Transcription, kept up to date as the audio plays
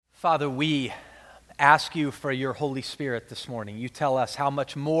Father, we ask you for your Holy Spirit this morning. You tell us how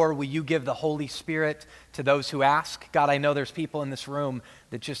much more will you give the Holy Spirit to those who ask. God, I know there's people in this room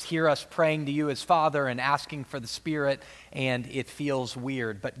that just hear us praying to you as Father and asking for the Spirit, and it feels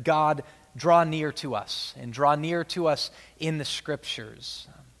weird. But God, draw near to us, and draw near to us in the Scriptures.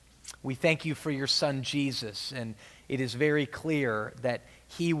 We thank you for your Son, Jesus, and it is very clear that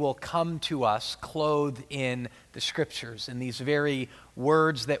he will come to us clothed in the Scriptures, in these very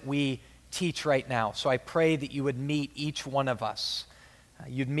words that we teach right now. So I pray that you would meet each one of us.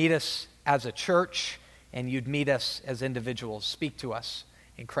 You'd meet us as a church, and you'd meet us as individuals. Speak to us.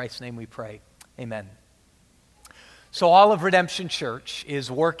 In Christ's name we pray. Amen. So all of Redemption Church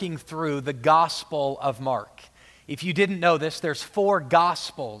is working through the Gospel of Mark. If you didn't know this, there's 4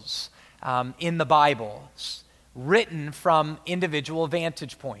 Gospels in the Bible, written from individual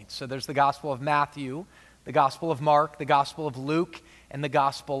vantage points. So there's the Gospel of Matthew, the Gospel of Mark, the Gospel of Luke, and the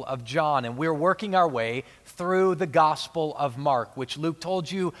Gospel of John. And we're working our way through the Gospel of Mark, which Luke told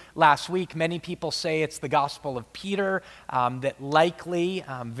you last week. Many people say it's the Gospel of Peter, that likely,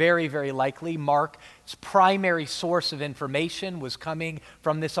 very, very likely, Mark's primary source of information was coming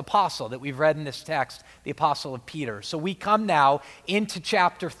from this apostle that we've read in this text, the Apostle of Peter. So we come now into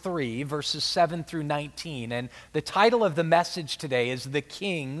chapter 3, verses 7 through 19, and the title of the message today is The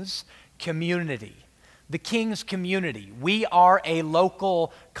King's Community. The King's Community. We are a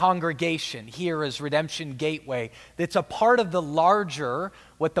local congregation here as Redemption Gateway that's a part of the larger,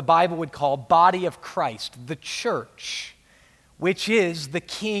 what the Bible would call, body of Christ, the church, which is the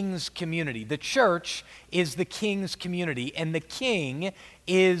King's community. The church is the King's community, and the King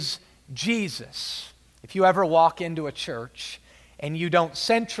is Jesus. If you ever walk into a church and you don't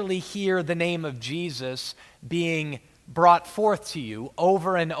centrally hear the name of Jesus being brought forth to you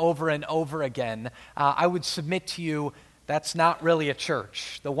over and over and over again, I would submit to you that's not really a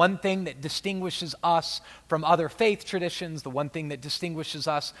church. The one thing that distinguishes us from other faith traditions, the one thing that distinguishes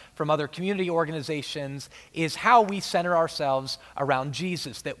us from other community organizations is how we center ourselves around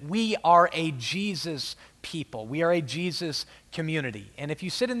Jesus, that we are a Jesus people. We are a Jesus community. And if you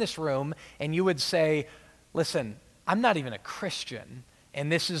sit in this room and you would say, listen, I'm not even a Christian, and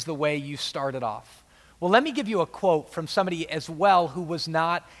this is the way you started off. Well, let me give you a quote from somebody as well who was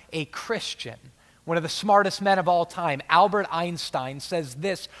not a Christian. One of the smartest men of all time, Albert Einstein, says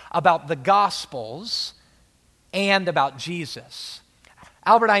this about the Gospels and about Jesus.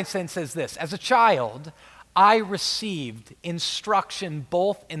 Albert Einstein says this: as a child, I received instruction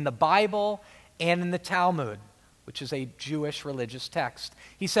both in the Bible and in the Talmud, which is a Jewish religious text.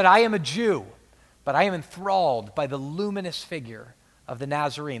 He said, I am a Jew, but I am enthralled by the luminous figure of the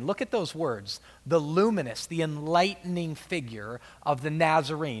Nazarene. Look at those words, the luminous, the enlightening figure of the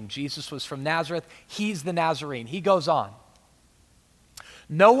Nazarene. Jesus was from Nazareth. He's the Nazarene. He goes on.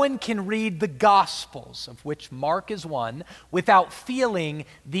 No one can read the Gospels, of which Mark is one, without feeling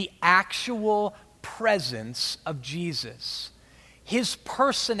the actual presence of Jesus. His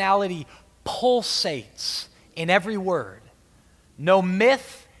personality pulsates in every word. No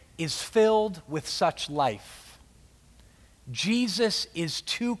myth is filled with such life. Jesus is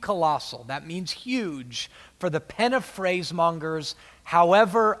too colossal, that means huge, for the pen of phrasemongers,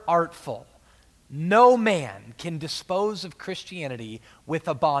 however artful. No man can dispose of Christianity with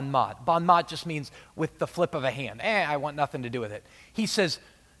a bon mot. Bon mot just means with the flip of a hand. I want nothing to do with it. He says,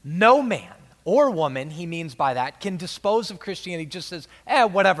 no man or woman, he means by that, can dispose of Christianity just as,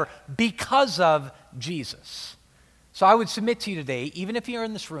 whatever, because of Jesus. So I would submit to you today, even if you're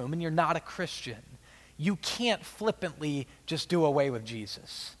in this room and you're not a Christian, you can't flippantly just do away with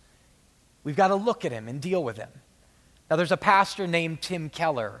Jesus. We've got to look at him and deal with him. Now, there's a pastor named Tim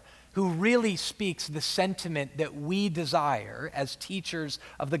Keller who really speaks the sentiment that we desire as teachers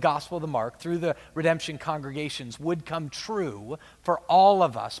of the Gospel of the Mark through the Redemption congregations would come true for all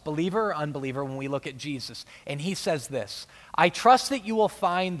of us, believer or unbeliever, when we look at Jesus. And he says this: I trust that you will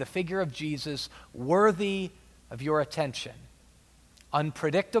find the figure of Jesus worthy of your attention,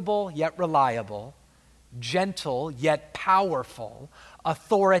 unpredictable yet reliable, gentle yet powerful,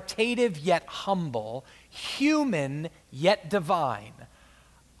 authoritative yet humble, human yet divine.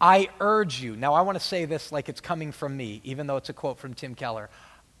 I urge you, now I want to say this like it's coming from me, even though it's a quote from Tim Keller.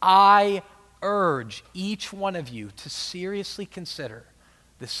 I urge each one of you to seriously consider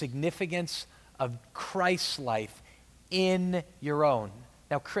the significance of Christ's life in your own.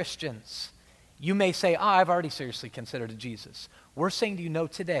 Now, Christians, you may say, I've already seriously considered Jesus. We're saying to you, no,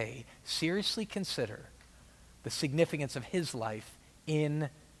 today, seriously consider the significance of his life in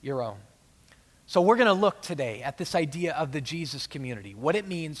your own. So we're going to look today at this idea of the Jesus community, what it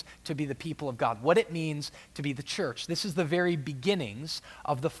means to be the people of God, what it means to be the church. This is the very beginnings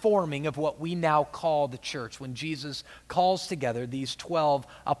of the forming of what we now call the church, when Jesus calls together these 12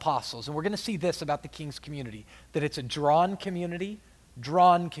 apostles. And we're going to see this about the King's community, that it's a drawn community,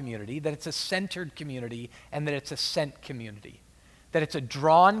 that it's a centered community, and that it's a sent community. That it's a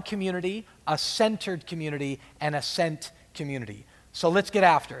drawn community, a centered community, and a sent community. So let's get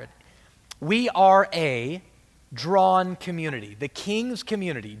after it. We are a drawn community. The King's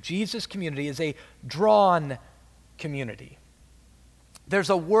community, Jesus' community, is a drawn community. There's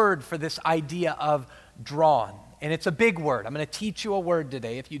a word for this idea of drawn, and it's a big word. I'm going to teach you a word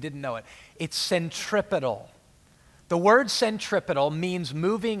today if you didn't know it. It's centripetal. The word centripetal means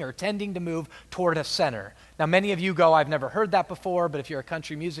moving or tending to move toward a center. Now, many of you go, I've never heard that before, but if you're a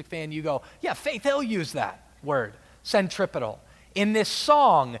country music fan, you go, yeah, Faith Hill used that word, centripetal. In this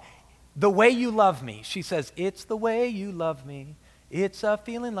song, The Way You Love Me, she says, it's the way you love me. It's a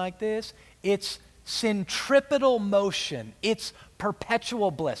feeling like this. It's centripetal motion. It's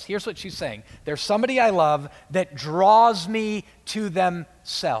perpetual bliss. Here's what she's saying. There's somebody I love that draws me to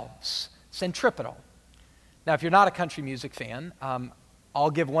themselves. Centripetal. Now, if you're not a country music fan,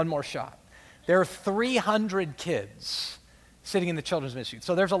 I'll give one more shot. There are 300 kids sitting in the children's ministry.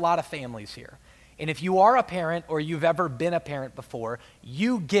 So there's a lot of families here. And if you are a parent or you've ever been a parent before,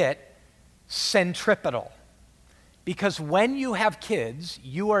 you get centripetal. Because when you have kids,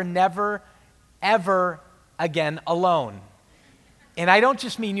 you are never, ever again alone. And I don't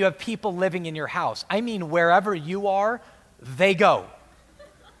just mean you have people living in your house. I mean wherever you are, they go.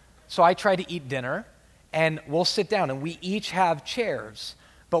 So I try to eat dinner, and we'll sit down, and we each have chairs.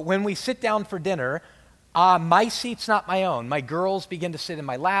 But when we sit down for dinner, my seat's not my own. My girls begin to sit in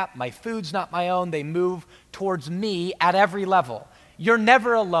my lap. My food's not my own. They move towards me at every level. You're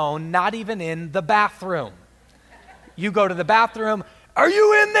never alone, not even in the bathroom. You go to the bathroom, are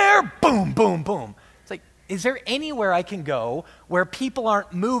you in there? Boom, boom, boom. It's like, is there anywhere I can go where people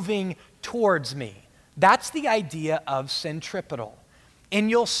aren't moving towards me? That's the idea of centripetal.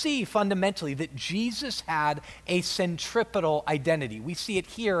 And you'll see fundamentally that Jesus had a centripetal identity. We see it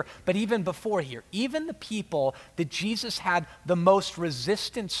here, but even before here. Even the people that Jesus had the most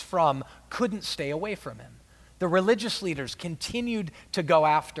resistance from couldn't stay away from him. The religious leaders continued to go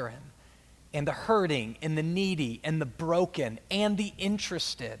after him, and the hurting, and the needy, and the broken, and the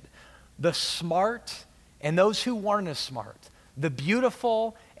interested, the smart, and those who weren't as smart, the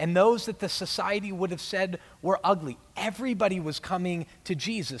beautiful, and those that the society would have said were ugly. Everybody was coming to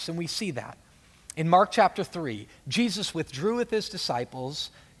Jesus, and we see that. In Mark chapter 3, Jesus withdrew with his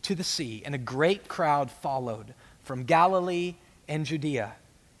disciples to the sea, and a great crowd followed from Galilee and Judea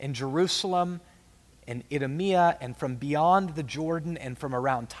and Jerusalem and Idumea, and from beyond the Jordan, and from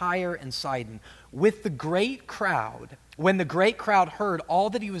around Tyre and Sidon. With the great crowd, when the great crowd heard all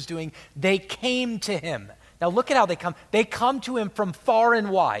that he was doing, they came to him. Now look at how they come. They come to him from far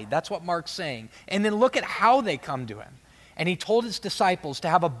and wide. That's what Mark's saying. And then look at how they come to him. And he told his disciples to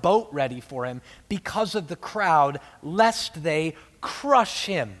have a boat ready for him because of the crowd, lest they crush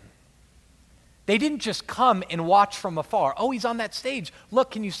him. They didn't just come and watch from afar. Oh, he's on that stage.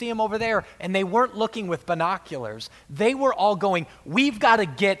 Look, can you see him over there? And they weren't looking with binoculars. They were all going, we've got to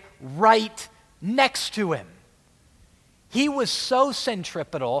get right next to him. He was so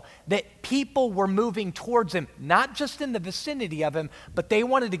centripetal that people were moving towards him, not just in the vicinity of him, but they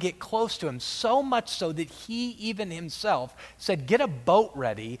wanted to get close to him, so much so that he even himself said, get a boat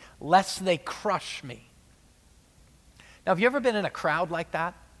ready, lest they crush me. Now, have you ever been in a crowd like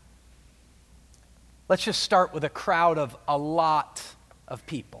that? Let's just start with a crowd of a lot of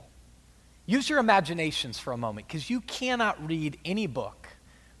people. Use your imaginations for a moment, because you cannot read any book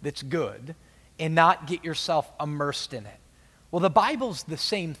that's good and not get yourself immersed in it. Well, the Bible's the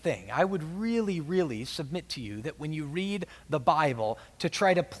same thing. I would really, really submit to you that when you read the Bible, to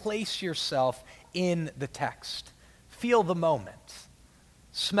try to place yourself in the text. Feel the moment.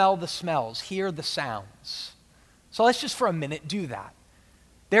 Smell the smells. Hear the sounds. So let's just for a minute do that.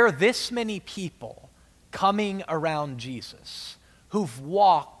 There are this many people coming around Jesus who've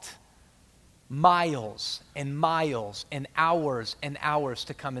walked miles and miles and hours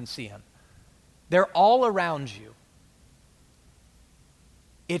to come and see him. They're all around you.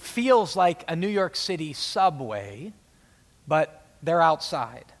 It feels like a New York City subway, but they're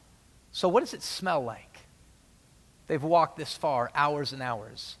outside. So what does it smell like? They've walked this far, hours and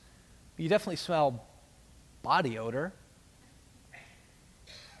hours. You definitely smell body odor.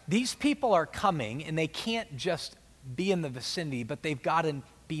 These people are coming, and they can't just be in the vicinity, but they've got to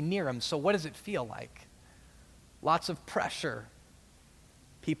be near him. So what does it feel like? Lots of pressure.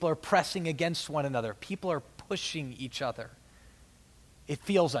 People are pressing against one another. People are pushing each other. It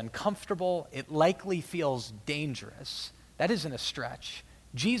feels uncomfortable. It likely feels dangerous. That isn't a stretch.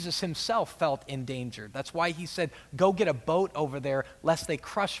 Jesus himself felt endangered. That's why he said, go get a boat over there lest they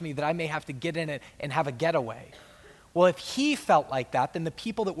crush me, that I may have to get in it and have a getaway. Well, if he felt like that, then the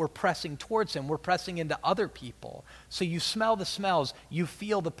people that were pressing towards him were pressing into other people. So you smell the smells, you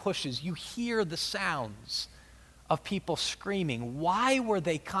feel the pushes, you hear the sounds of people screaming. Why were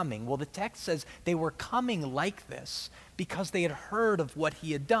they coming? Well, the text says they were coming like this because they had heard of what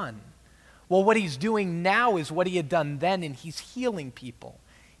he had done. Well, what he's doing now is what he had done then, and he's healing people.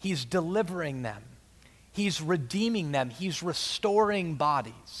 He's delivering them. He's redeeming them. He's restoring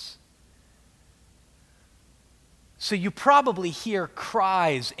bodies. So you probably hear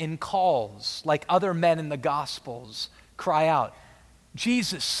cries and calls like other men in the Gospels cry out,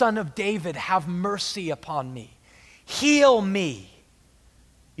 Jesus, Son of David, have mercy upon me. Heal me.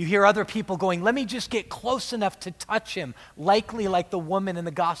 You hear other people going, let me just get close enough to touch him, likely like the woman in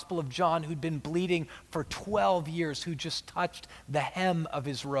the Gospel of John who'd been bleeding for 12 years, who just touched the hem of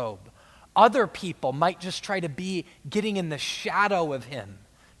his robe. Other people might just try to be getting in the shadow of him,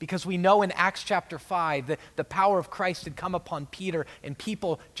 because we know in Acts chapter 5 that the power of Christ had come upon Peter, and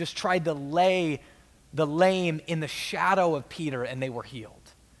people just tried to lay the lame in the shadow of Peter, and they were healed.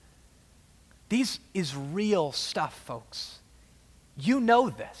 This is real stuff, folks. You know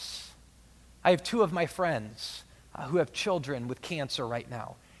this. I have two of my friends who have children with cancer right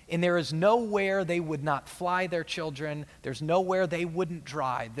now. And there is nowhere they would not fly their children. There's nowhere they wouldn't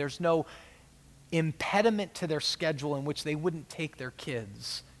drive. There's no impediment to their schedule in which they wouldn't take their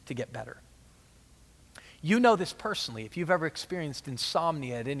kids to get better. You know this personally. If you've ever experienced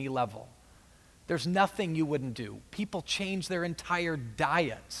insomnia at any level, there's nothing you wouldn't do. People change their entire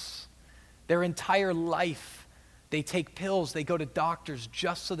diets, their entire life. They take pills, they go to doctors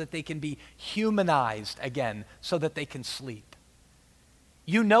just so that they can be humanized again, so that they can sleep.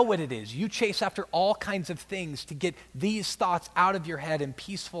 You know what it is. You chase after all kinds of things to get these thoughts out of your head and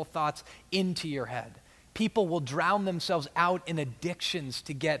peaceful thoughts into your head. People will drown themselves out in addictions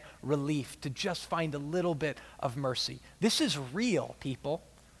to get relief, to just find a little bit of mercy. This is real, people.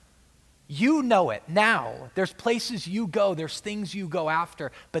 You know it now. There's places you go, there's things you go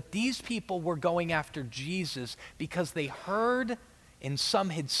after, but these people were going after Jesus because they heard and some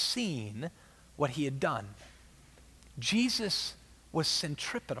had seen what he had done. Jesus was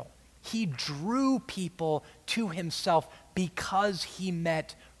centripetal. He drew people to himself because he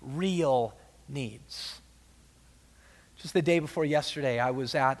met real needs. Just the day before yesterday, I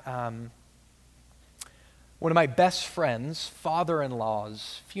was at one of my best friend's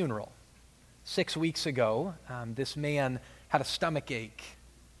father-in-law's funeral. 6 weeks ago, this man had a stomach ache,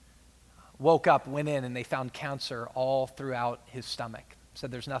 woke up, went in, and they found cancer all throughout his stomach.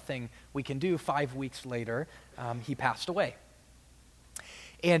 Said there's nothing we can do. 5 weeks later, he passed away.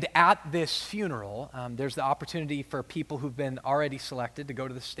 And at this funeral, there's the opportunity for people who've been already selected to go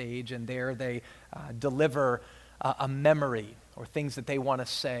to the stage, and there they deliver a memory or things that they want to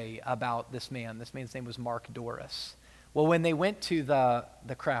say about this man. This man's name was Mark Doris. Well, when they went to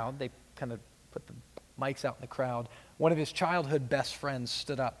the crowd, they kind of put the mics out in the crowd. One of his childhood best friends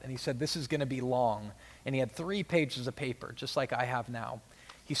stood up, and he said, this is going to be long. And he had 3 pages of paper, just like I have now.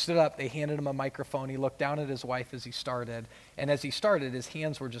 He stood up, they handed him a microphone, he looked down at his wife as he started, and as he started, his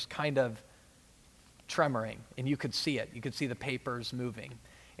hands were just kind of tremoring, and you could see it. You could see the papers moving.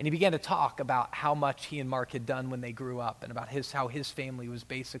 And he began to talk about how much he and Mark had done when they grew up, and about how his family was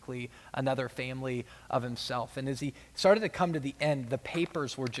basically another family of himself. And as he started to come to the end, the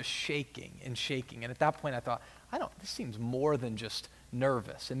papers were just shaking and shaking. And at that point I thought, this seems more than just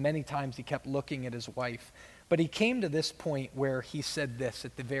nervous. And many times he kept looking at his wife. But he came to this point where he said this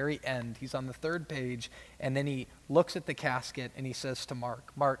at the very end. He's on the 3rd page, and then he looks at the casket and he says to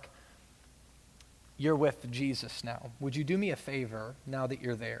Mark, Mark, you're with Jesus now. Would you do me a favor now that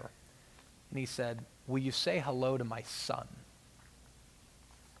you're there? And he said, will you say hello to my son?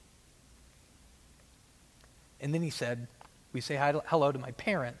 And then he said, we say hello to my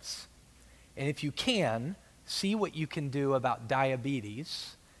parents. And if you can, see what you can do about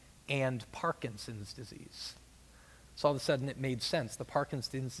diabetes and Parkinson's disease. So all of a sudden it made sense. The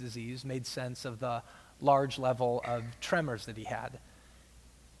Parkinson's disease made sense of the large level of tremors that he had.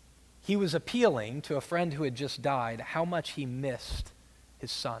 He was appealing to a friend who had just died how much he missed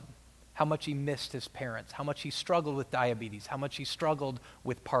his son, how much he missed his parents, how much he struggled with diabetes, how much he struggled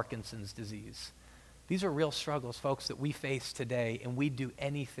with Parkinson's disease. These are real struggles, folks, that we face today, and we'd do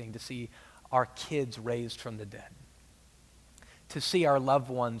anything to see our kids raised from the dead, to see our loved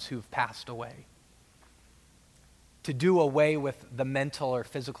ones who've passed away. to do away with the mental or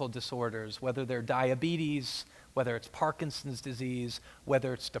physical disorders, whether they're diabetes, whether it's Parkinson's disease,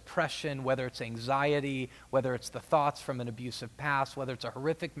 whether it's depression, whether it's anxiety, whether it's the thoughts from an abusive past, whether it's a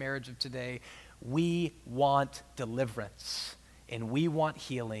horrific marriage of today. We want deliverance and we want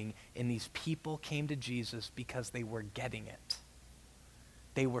healing. And these people came to Jesus because they were getting it.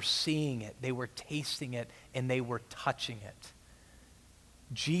 They were seeing it, they were tasting it, and they were touching it.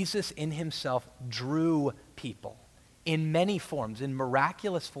 Jesus in himself drew people in many forms, in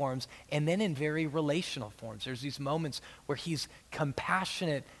miraculous forms, and then in very relational forms. There's these moments where he's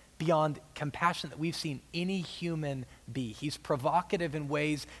compassionate beyond compassion that we've seen any human be. He's provocative in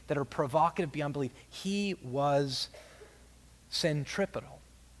ways that are provocative beyond belief. He was centripetal.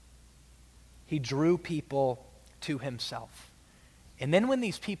 He drew people to himself. And then when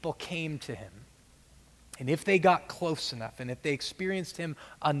these people came to him, and if they got close enough, and if they experienced him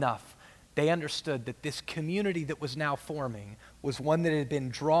enough, they understood that this community that was now forming was one that had been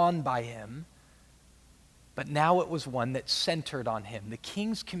drawn by him, but now it was one that centered on him. The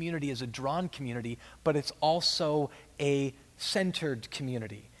King's community is a drawn community, but it's also a centered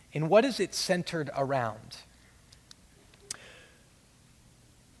community. And what is it centered around?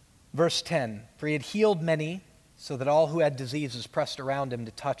 Verse 10, for he had healed many, so that all who had diseases pressed around him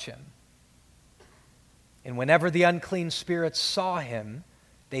to touch him. And whenever the unclean spirits saw him,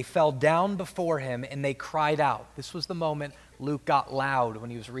 they fell down before him and they cried out. This was the moment Luke got loud when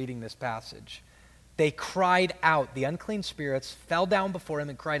he was reading this passage. They cried out. The unclean spirits fell down before him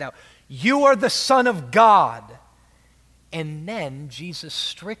and cried out, "You are the Son of God." And then Jesus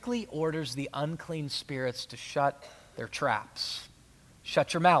strictly orders the unclean spirits to shut their traps.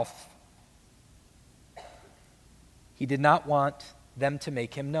 Shut your mouth. He did not want them to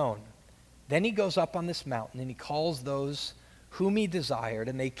make him known. Then he goes up on this mountain and he calls those whom he desired,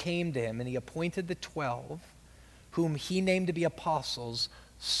 and they came to him, and he appointed the 12, whom he named to be apostles,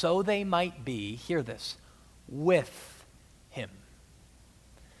 so they might be, hear this, with him.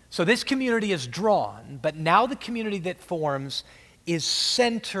 So this community is drawn, but now the community that forms is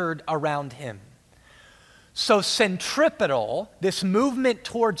centered around him. So centripetal, this movement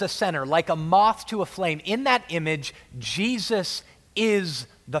towards a center, like a moth to a flame, in that image, Jesus is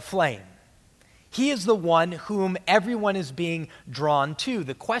the flame. He is the one whom everyone is being drawn to.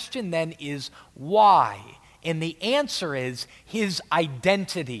 The question then is why? And the answer is his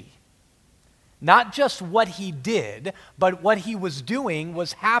identity. Not just what he did, but what he was doing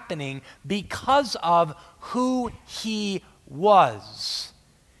was happening because of who he was.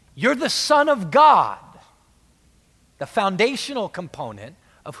 You're the Son of God. The foundational component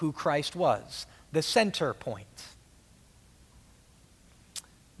of who Christ was. The center point.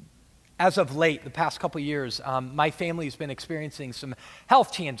 As of late, the past couple years, my family has been experiencing some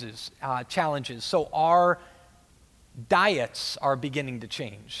health challenges. So our diets are beginning to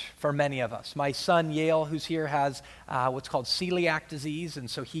change for many of us. My son, Yale, who's here, has what's called celiac disease,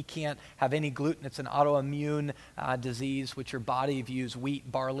 and so he can't have any gluten. It's an autoimmune disease, which your body views wheat,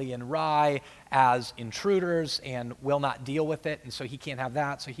 barley, and rye as intruders and will not deal with it, and so he can't have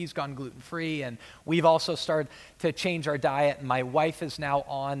that. So he's gone gluten-free, and we've also started to change our diet, and my wife is now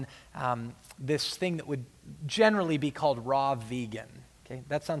on this thing that would generally be called raw vegan. Okay,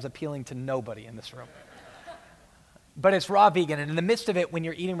 that sounds appealing to nobody in this room. But it's raw vegan, and in the midst of it, when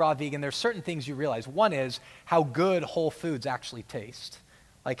you're eating raw vegan, there's certain things you realize. One is how good whole foods actually taste,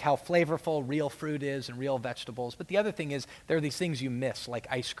 like how flavorful real fruit is and real vegetables. But the other thing is there are these things you miss, like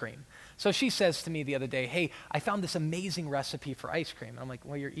ice cream. So she says to me the other day, "Hey, I found this amazing recipe for ice cream." And I'm like,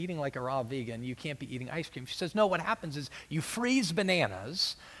 "Well, you're eating like a raw vegan. You can't be eating ice cream." She says, "No, what happens is you freeze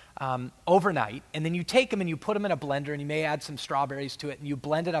bananas overnight, and then you take them and you put them in a blender, and you may add some strawberries to it, and you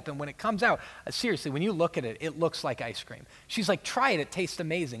blend it up, and when it comes out, seriously, when you look at it, it looks like ice cream." She's like, "Try it, it tastes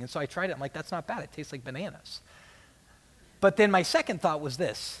amazing." And so I tried it. I'm like, "That's not bad. It tastes like bananas." But then my second thought was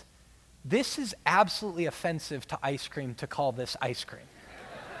this is absolutely offensive to ice cream to call this ice cream.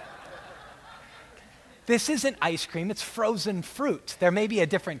 This isn't ice cream, it's frozen fruit. There may be a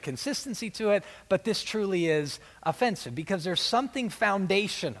different consistency to it, but this truly is offensive because there's something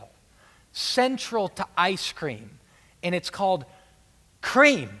foundational, central to ice cream, and it's called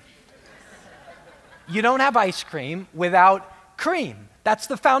cream. You don't have ice cream without cream. That's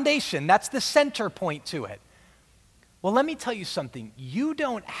the foundation, that's the center point to it. Well, let me tell you something. You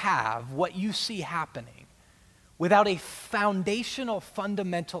don't have what you see happening without a foundational,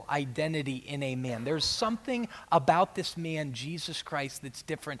 fundamental identity in a man. There's something about this man, Jesus Christ, that's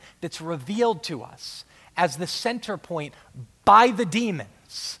different, that's revealed to us as the center point by the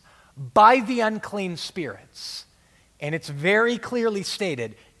demons, by the unclean spirits. And it's very clearly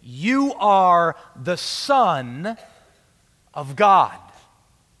stated, you are the Son of God.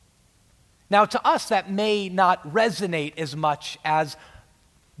 Now, to us, that may not resonate as much as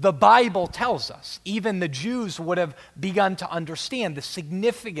the Bible tells us. Even the Jews would have begun to understand the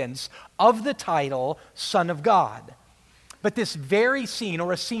significance of the title Son of God. But this very scene,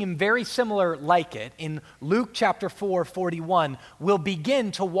 or a scene very similar like it, in Luke chapter 4:41, will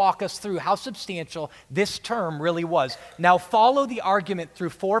begin to walk us through how substantial this term really was. Now follow the argument through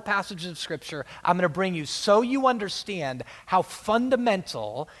 4 passages of Scripture I'm going to bring you so you understand how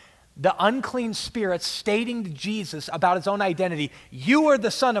fundamental the unclean spirit stating to Jesus about his own identity, you are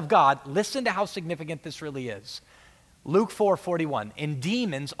the Son of God. Listen to how significant this really is. Luke 4:41, and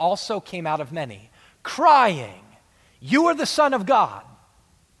demons also came out of many, crying, you are the Son of God.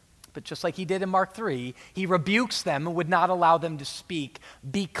 But just like he did in Mark 3, he rebukes them and would not allow them to speak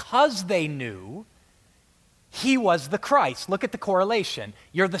because they knew he was the Christ. Look at the correlation.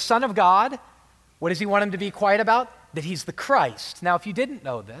 You're the Son of God. What does he want him to be quiet about? That he's the Christ. Now, if you didn't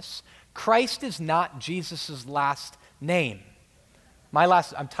know this, Christ is not Jesus' last name.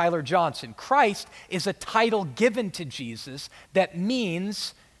 I'm Tyler Johnson. Christ is a title given to Jesus that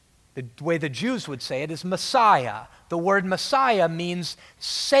means, the way the Jews would say it, is Messiah. The word Messiah means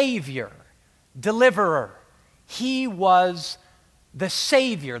Savior, deliverer. He was the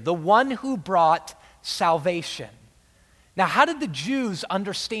Savior, the one who brought salvation. Now, how did the Jews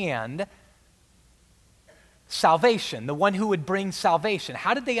understand salvation, the one who would bring salvation?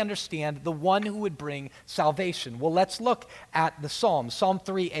 How did they understand the one who would bring salvation? Well, let's look at the Psalm, Psalm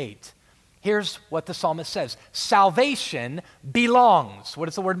 3:8. Here's what the psalmist says. Salvation belongs. What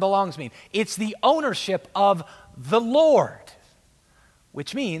does the word belongs mean? It's the ownership of the Lord,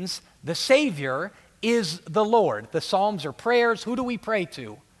 which means the Savior is the Lord. The Psalms are prayers. Who do we pray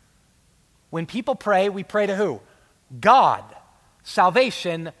to? When people pray, we pray to who? God.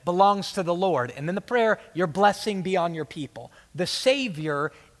 Salvation belongs to the Lord. And then the prayer, your blessing be on your people. The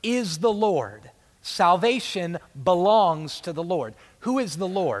Savior is the Lord. Salvation belongs to the Lord. Who is the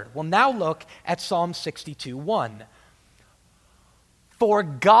Lord? Well, now look at Psalm 62:1. For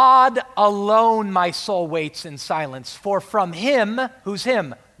God alone my soul waits in silence, for from him, who's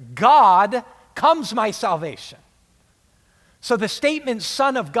him? God, comes my salvation. So the statement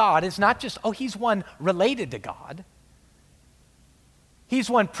Son of God is not just, he's one related to God. He's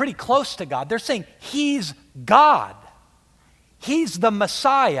one pretty close to God. They're saying he's God. He's the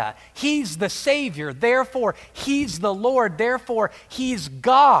Messiah. He's the Savior. Therefore, he's the Lord. Therefore, he's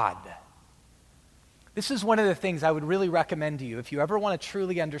God. This is one of the things I would really recommend to you. If you ever want to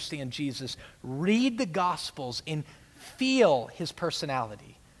truly understand Jesus, read the Gospels and feel his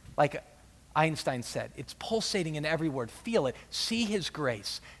personality. Like Einstein said, it's pulsating in every word. Feel it. See his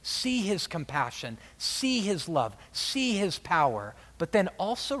grace. See his compassion. See his love. See his power. But then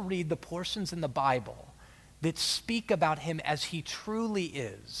also read the portions in the Bible that speak about him as he truly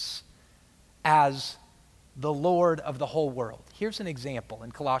is, as the Lord of the whole world. Here's an example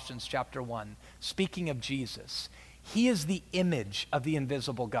in Colossians chapter 1, speaking of Jesus. He is the image of the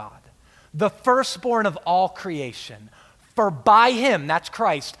invisible God, the firstborn of all creation. For by him, that's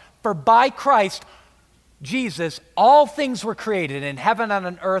Christ, for by Christ, Jesus, all things were created in heaven and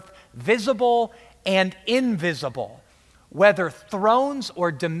on earth, visible and invisible. Whether thrones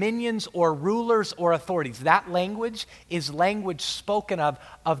or dominions or rulers or authorities. That language is language spoken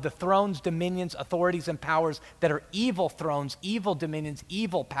of the thrones, dominions, authorities, and powers that are evil thrones, evil dominions,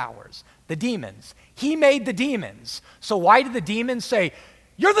 evil powers. The demons. He made the demons. So why did the demons say,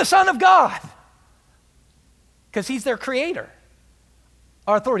 you're the Son of God? Because he's their creator.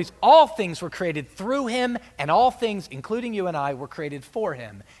 Our authorities, all things were created through him, and all things, including you and I, were created for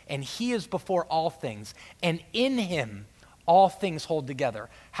him. And he is before all things. And in him, all things hold together.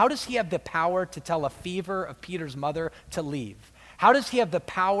 How does he have the power to tell a fever of Peter's mother to leave? How does he have the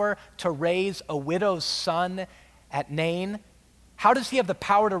power to raise a widow's son at Nain? How does he have the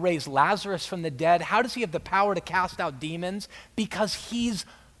power to raise Lazarus from the dead? How does he have the power to cast out demons? Because he's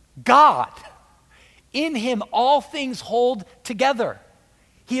God. In him, all things hold together.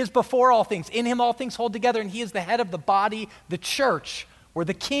 He is before all things. In him, all things hold together, and he is the head of the body, the church. We're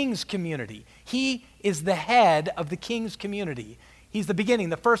the king's community. He is the head of the king's community. He's the beginning,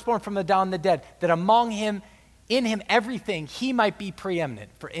 the firstborn from the down the dead, that among him, in him, everything, he might be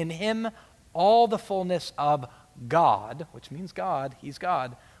preeminent. For in him, all the fullness of God, which means God, he's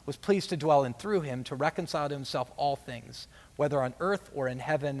God, was pleased to dwell, and through him to reconcile to himself all things, whether on earth or in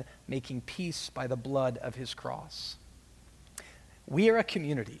heaven, making peace by the blood of his cross. We are a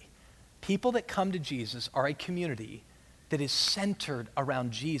community. People that come to Jesus are a community that is centered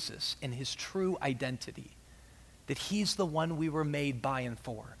around Jesus and his true identity, that he's the one we were made by and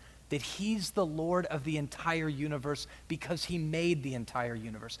for, that he's the Lord of the entire universe because he made the entire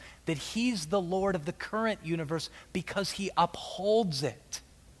universe, that he's the Lord of the current universe because he upholds it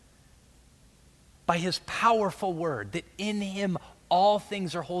by his powerful word, that in him all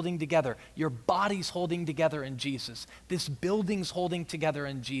things are holding together. Your body's holding together in Jesus. This building's holding together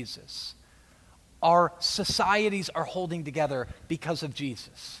in Jesus. Our societies are holding together because of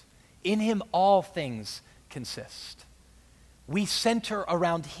Jesus. In him all things consist. We center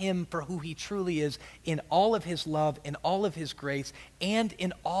around him for who he truly is in all of his love, in all of his grace, and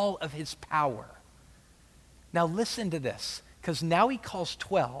in all of his power. Now listen to this, because now he calls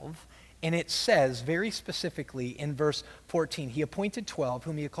 12, and it says very specifically in verse 14, he appointed 12,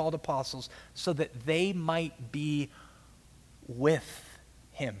 whom he had called apostles, so that they might be with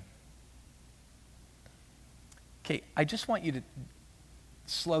him. Okay, I just want you to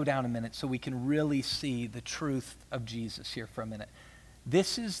slow down a minute so we can really see the truth of Jesus here for a minute.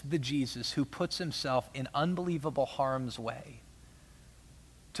 This is the Jesus who puts himself in unbelievable harm's way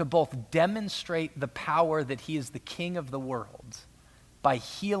to both demonstrate the power that he is the king of the world by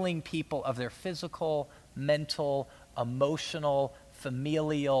healing people of their physical, mental, emotional,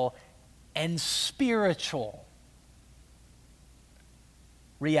 familial, and spiritual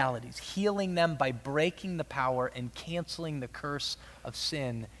realities, healing them by breaking the power and canceling the curse of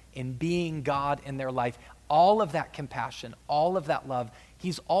sin in being God in their life. All of that compassion, all of that love.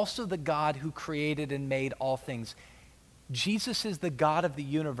 He's also the God who created and made all things. Jesus is the God of the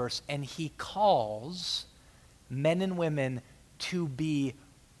universe, and he calls men and women to be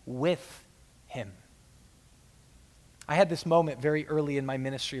with him. I had this moment very early in my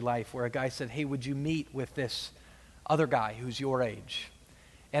ministry life where a guy said, "Hey, would you meet with this other guy who's your age?"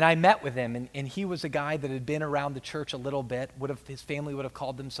 And I met with him, and he was a guy that had been around the church a little bit. His family would have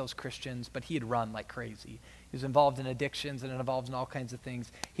called themselves Christians, but he had run like crazy. He was involved in addictions and involved in all kinds of things.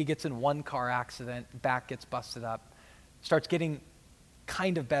 He gets in one car accident, back gets busted up, starts getting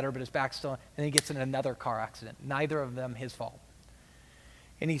kind of better, but his back's still, and then he gets in another car accident. Neither of them his fault.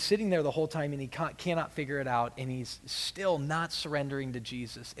 And he's sitting there the whole time, and he cannot figure it out, and he's still not surrendering to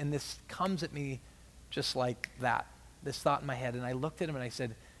Jesus. And this comes at me just like that, this thought in my head. And I looked at him and I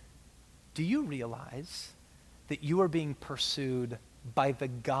said, "Do you realize that you are being pursued by the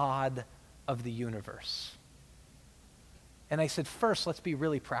God of the universe?" And I said, first, let's be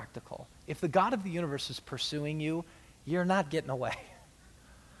really practical. If the God of the universe is pursuing you, you're not getting away.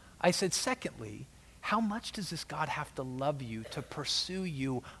 I said, secondly, how much does this God have to love you to pursue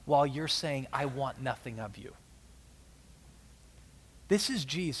you while you're saying, "I want nothing of you"? This is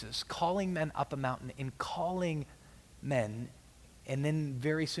Jesus calling men up a mountain and calling men, and then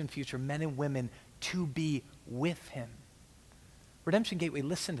very soon future, men and women to be with him. Redemption Gateway,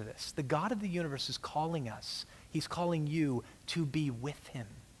 listen to this. The God of the universe is calling us. He's calling you to be with him.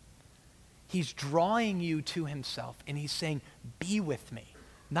 He's drawing you to himself, and he's saying, "Be with me."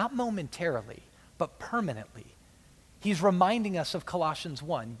 Not momentarily, but permanently. He's reminding us of Colossians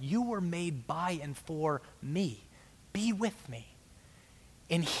 1. You were made by and for me. Be with me.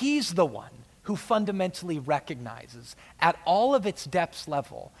 And he's the one who fundamentally recognizes at all of its depths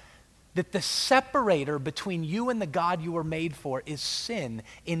level that the separator between you and the God you were made for is sin.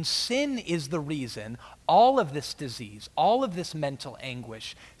 And sin is the reason all of this disease, all of this mental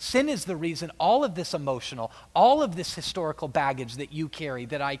anguish, sin is the reason all of this emotional, all of this historical baggage that you carry,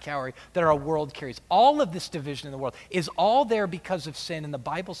 that I carry, that our world carries, all of this division in the world is all there because of sin. And the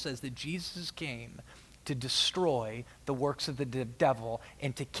Bible says that Jesus came to destroy the works of the devil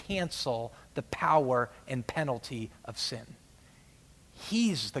and to cancel the power and penalty of sin.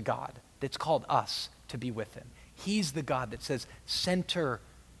 He's the God that's called us to be with him. He's the God that says, center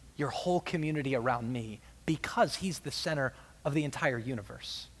your whole community around me, because he's the center of the entire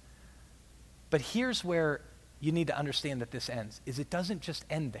universe. But here's where you need to understand that this ends, is it doesn't just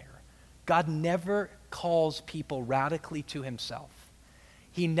end there. God never calls people radically to himself.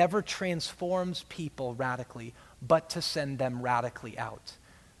 He never transforms people radically, but to send them radically out.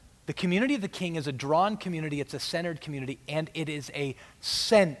 The community of the King is a drawn community, it's a centered community, and it is a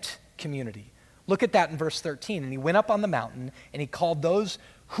sent community. Look at that in verse 13. And he went up on the mountain, and he called those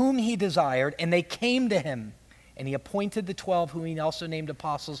whom he desired, and they came to him. And he appointed the 12, whom he also named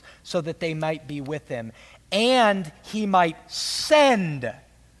apostles, so that they might be with him. And he might send.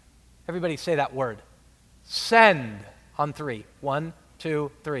 Everybody say that word. Send on 3. 1,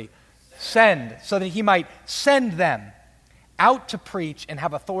 2, 3. Send, so that he might send them out to preach and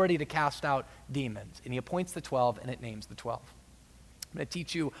have authority to cast out demons. And he appoints the 12, and it names the 12. I'm going to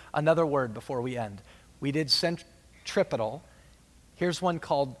teach you another word before we end. We did centripetal. Here's one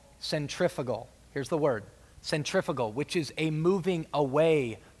called centrifugal. Here's the word, centrifugal, which is a moving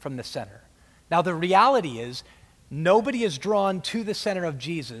away from the center. Now, the reality is, nobody is drawn to the center of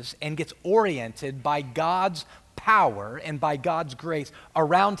Jesus and gets oriented by God's power and by God's grace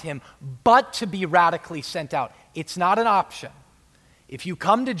around him, but to be radically sent out. It's not an option. If you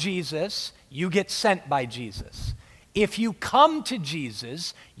come to Jesus, you get sent by Jesus. If you come to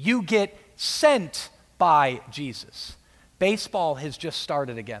Jesus, you get sent by Jesus. Baseball has just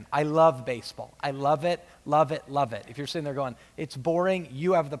started again. I love baseball. I love it, love it, love it. If you're sitting there going, it's boring,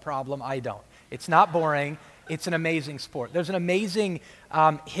 you have the problem, I don't. It's not boring. It's an amazing sport. There's an amazing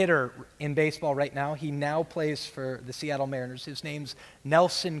hitter in baseball right now. He now plays for the Seattle Mariners. His name's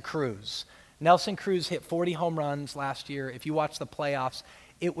Nelson Cruz. Nelson Cruz hit 40 home runs last year. If you watch the playoffs,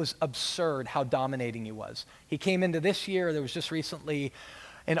 it was absurd how dominating he was. He came into this year. There was just recently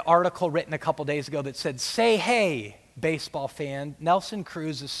an article written a couple days ago that said, say hey, baseball fan, Nelson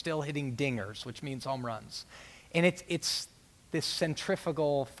Cruz is still hitting dingers, which means home runs. And it's this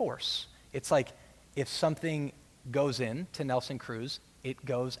centrifugal force. It's like if something goes in to Nelson Cruz, it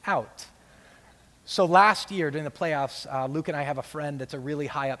goes out. So last year during the playoffs, Luke and I have a friend that's a really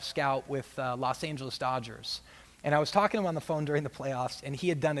high-up scout with Los Angeles Dodgers. And I was talking to him on the phone during the playoffs, and he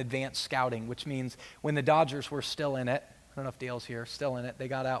had done advanced scouting, which means when the Dodgers were still in it, I don't know if Dale's here, still in it. They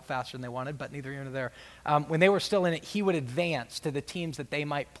got out faster than they wanted, but neither here nor there. When they were still in it, he would advance to the teams that they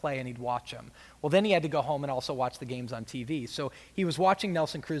might play, and he'd watch them. Well, then he had to go home and also watch the games on TV. So he was watching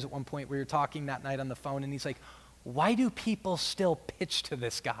Nelson Cruz at one point. We were talking that night on the phone, and he's like, why do people still pitch to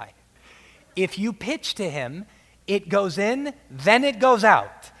this guy? If you pitch to him, it goes in, then it goes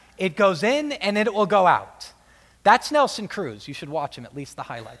out. It goes in, and it will go out. That's Nelson Cruz. You should watch him, at least the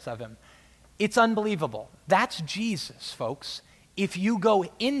highlights of him. It's unbelievable. That's Jesus, folks. If you go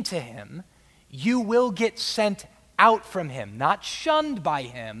into him, you will get sent out from him, not shunned by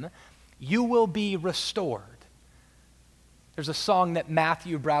him. You will be restored. There's a song that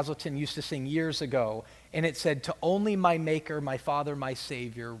Matthew Brazelton used to sing years ago, and it said, to only my Maker, my Father, my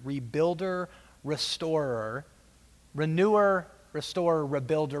Savior, rebuilder, restorer, renewer, restorer,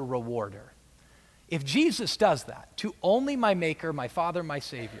 rebuilder, rewarder. If Jesus does that, to only my Maker, my Father, my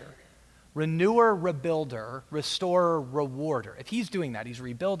Savior, renewer, rebuilder, restorer, rewarder. If he's doing that, he's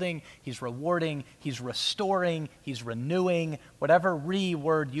rebuilding, he's rewarding, he's restoring, he's renewing, whatever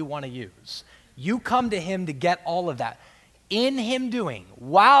word you want to use. You come to him to get all of that. In him doing,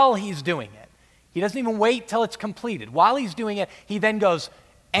 while he's doing it, he doesn't even wait till it's completed. While he's doing it, he then goes,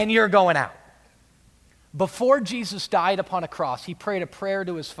 and you're going out. Before Jesus died upon a cross, he prayed a prayer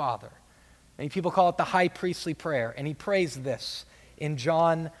to his Father. Many people call it the high priestly prayer, and he prays this in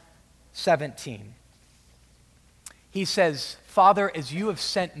John 17. He says, Father, as you have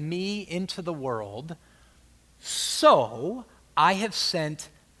sent me into the world, so I have sent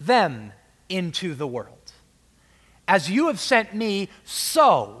them into the world. As you have sent me,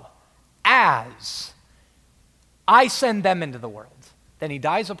 so as I send them into the world. Then he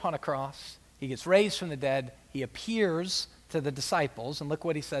dies upon a cross. He gets raised from the dead. He appears to the disciples, and look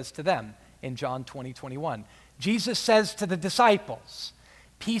what he says to them in John 20:21. Jesus says to the disciples,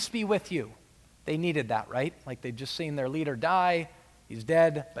 peace be with you. They needed that, right? Like they'd just seen their leader die. He's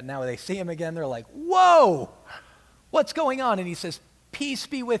dead, but now they see him again. They're like, whoa, what's going on? And he says, peace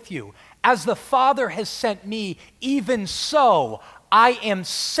be with you. As the Father has sent me, even so I am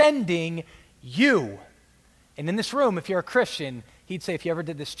sending you. And in this room, if you're a Christian, he'd say, if you ever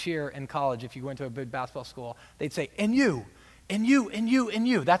did this cheer in college, if you went to a big basketball school, they'd say, and you, and you, and you, and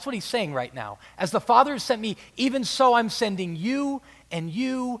you. That's what he's saying right now. As the Father has sent me, even so I'm sending you, and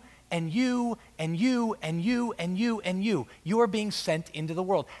you, and you, and you, and you, and you, and you. You are being sent into the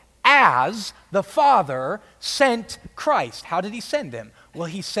world. As the Father sent Christ. How did he send him? Well,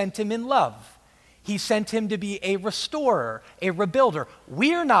 he sent him in love. He sent him to be a restorer, a rebuilder.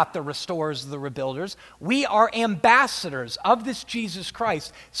 We're not the restorers, the rebuilders. We are ambassadors of this Jesus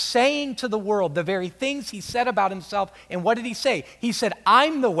Christ, saying to the world the very things he said about himself. And what did he say? He said,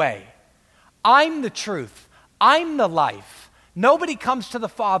 I'm the way. I'm the truth. I'm the life. Nobody comes to the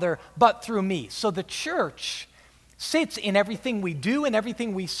Father but through me. So the church sits in everything we do and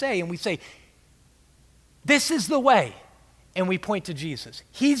everything we say, and we say, this is the way. And we point to Jesus.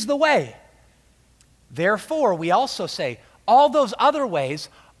 He's the way. Therefore, we also say, all those other ways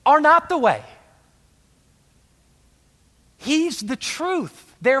are not the way. He's the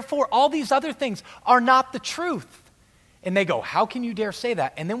truth. Therefore, all these other things are not the truth. And they go, how can you dare say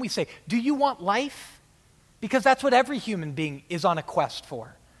that? And then we say, do you want life? Because that's what every human being is on a quest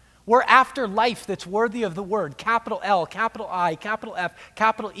for. We're after life that's worthy of the word, capital L, capital I, capital F,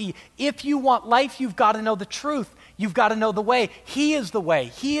 capital E. If you want life, you've got to know the truth. You've got to know the way. He is the way.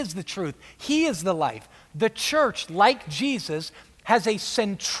 He is the truth. He is the life. The church, like Jesus, has a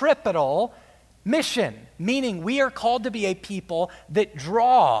centripetal mission, meaning we are called to be a people that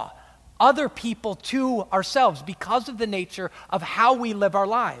draw other people to ourselves because of the nature of how we live our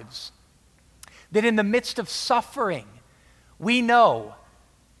lives. That in the midst of suffering, we know,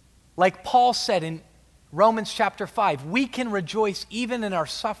 like Paul said in Romans chapter 5, we can rejoice even in our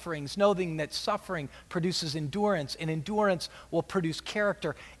sufferings, knowing that suffering produces endurance, and endurance will produce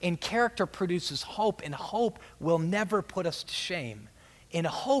character, and character produces hope, and hope will never put us to shame. And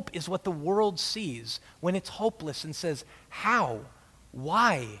hope is what the world sees when it's hopeless and says, how?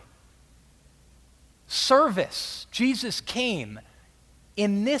 Why? Service. Jesus came.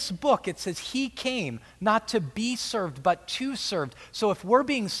 In this book, it says he came not to be served, but to serve. So if we're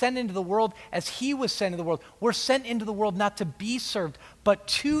being sent into the world as he was sent into the world, we're sent into the world not to be served, but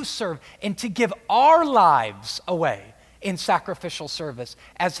to serve and to give our lives away in sacrificial service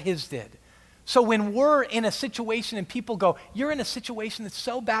as his did. So when we're in a situation and people go, you're in a situation that's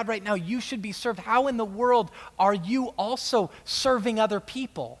so bad right now, you should be served. How in the world are you also serving other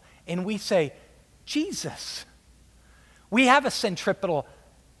people? And we say, Jesus. We have a centripetal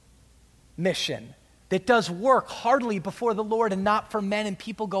mission that does work heartily before the Lord and not for men. And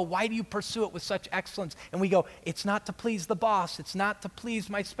people go, why do you pursue it with such excellence? And we go, it's not to please the boss. It's not to please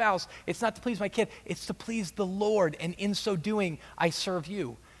my spouse. It's not to please my kid. It's to please the Lord. And in so doing, I serve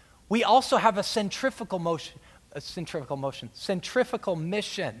you. We also have a centrifugal mission.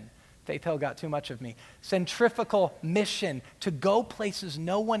 Faith Hill got too much of me. Centrifugal mission to go places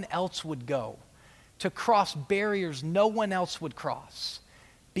no one else would go, to cross barriers no one else would cross,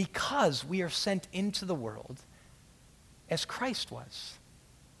 because we are sent into the world as Christ was.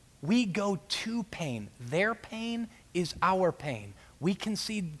 We go to pain. Their pain is our pain. We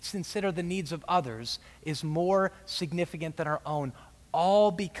consider the needs of others is more significant than our own,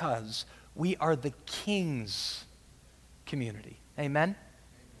 all because we are the King's community. Amen?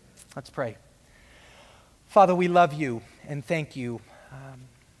 Let's pray. Father, we love you and thank you.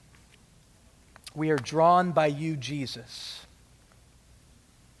 We are drawn by you, Jesus,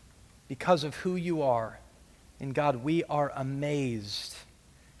 because of who you are. And God, we are amazed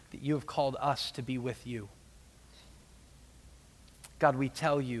that you have called us to be with you. God, we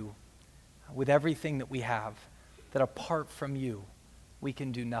tell you with everything that we have that apart from you, we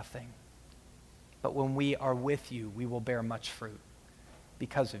can do nothing. But when we are with you, we will bear much fruit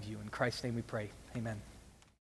because of you. In Christ's name we pray. Amen.